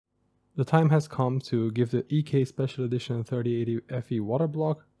The time has come to give the EK Special Edition 3080 FE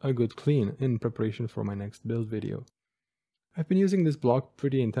Waterblock a good clean in preparation for my next build video. I've been using this block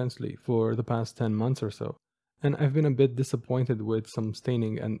pretty intensely for the past 10 months or so, and I've been a bit disappointed with some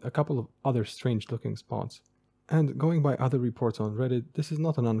staining and a couple of other strange looking spots. And going by other reports on Reddit, this is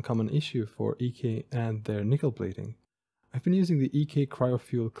not an uncommon issue for EK and their nickel plating. I've been using the EK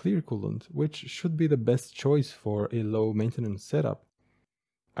Cryofuel Clear Coolant, which should be the best choice for a low maintenance setup.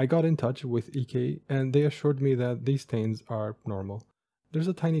 I got in touch with EK and they assured me that these stains are normal. There's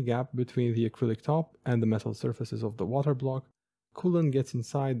a tiny gap between the acrylic top and the metal surfaces of the water block. Coolant gets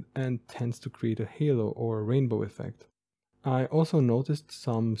inside and tends to create a halo or rainbow effect. I also noticed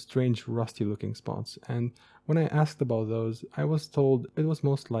some strange rusty looking spots, and when I asked about those, I was told it was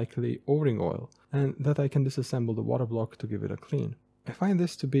most likely O-ring oil and that I can disassemble the water block to give it a clean. I find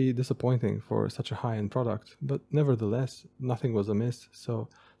this to be disappointing for such a high-end product, but nevertheless, nothing was amiss, so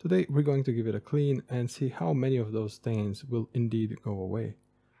today we're going to give it a clean and see how many of those stains will indeed go away.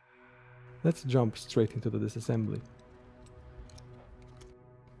 Let's jump straight into the disassembly.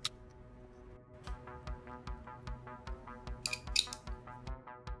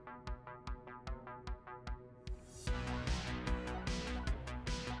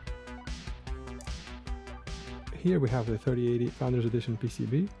 Here we have the 3080 Founders Edition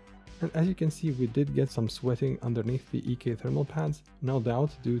PCB, and as you can see we did get some sweating underneath the EK thermal pads, no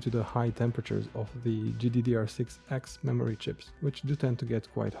doubt due to the high temperatures of the GDDR6X memory chips, which do tend to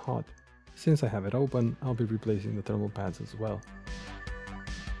get quite hot. Since I have it open, I'll be replacing the thermal pads as well.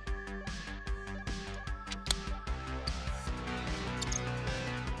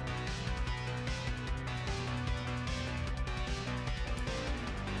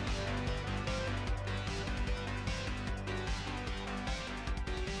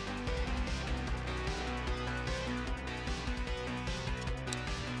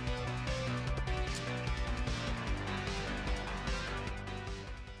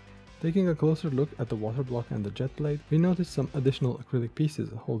 Taking a closer look at the water block and the jet plate, we notice some additional acrylic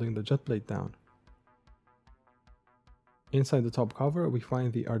pieces holding the jet plate down. Inside the top cover we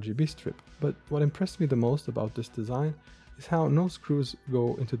find the RGB strip, but what impressed me the most about this design is how no screws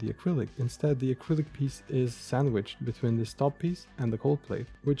go into the acrylic. Instead, the acrylic piece is sandwiched between this top piece and the cold plate,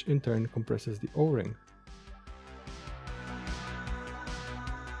 which in turn compresses the O-ring.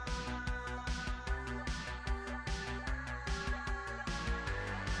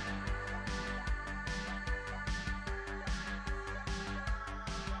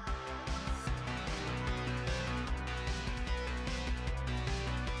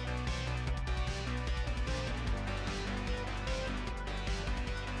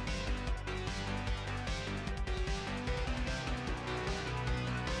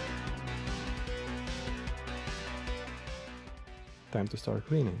 Time to start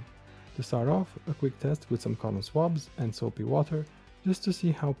cleaning. To start off, a quick test with some cotton swabs and soapy water, just to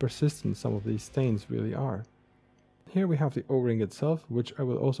see how persistent some of these stains really are. Here we have the O-ring itself, which I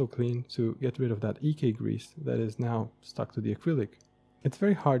will also clean to get rid of that EK grease that is now stuck to the acrylic. It's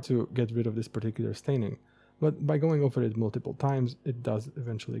very hard to get rid of this particular staining, but by going over it multiple times, it does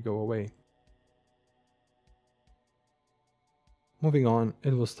eventually go away. Moving on,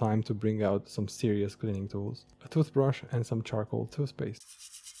 it was time to bring out some serious cleaning tools, a toothbrush and some charcoal toothpaste.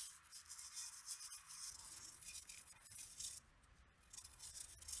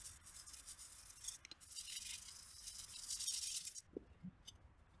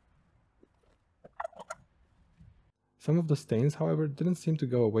 Some of the stains, however, didn't seem to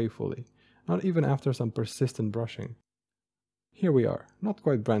go away fully, not even after some persistent brushing. Here we are, not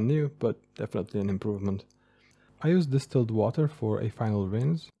quite brand new, but definitely an improvement. I used distilled water for a final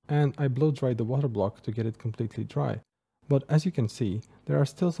rinse, and I blow dried the water block to get it completely dry. But as you can see, there are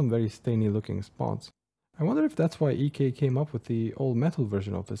still some very stainy looking spots. I wonder if that's why EK came up with the all metal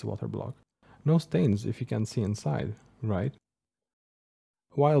version of this water block. No stains if you can see inside, right?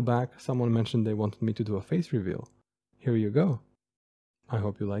 A while back, someone mentioned they wanted me to do a face reveal. Here you go. I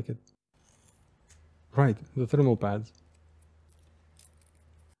hope you like it. Right, the thermal pads.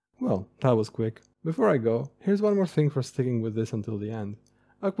 Well, that was quick. Before I go, here's one more thing for sticking with this until the end.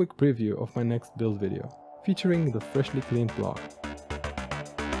 A quick preview of my next build video, featuring the freshly cleaned block.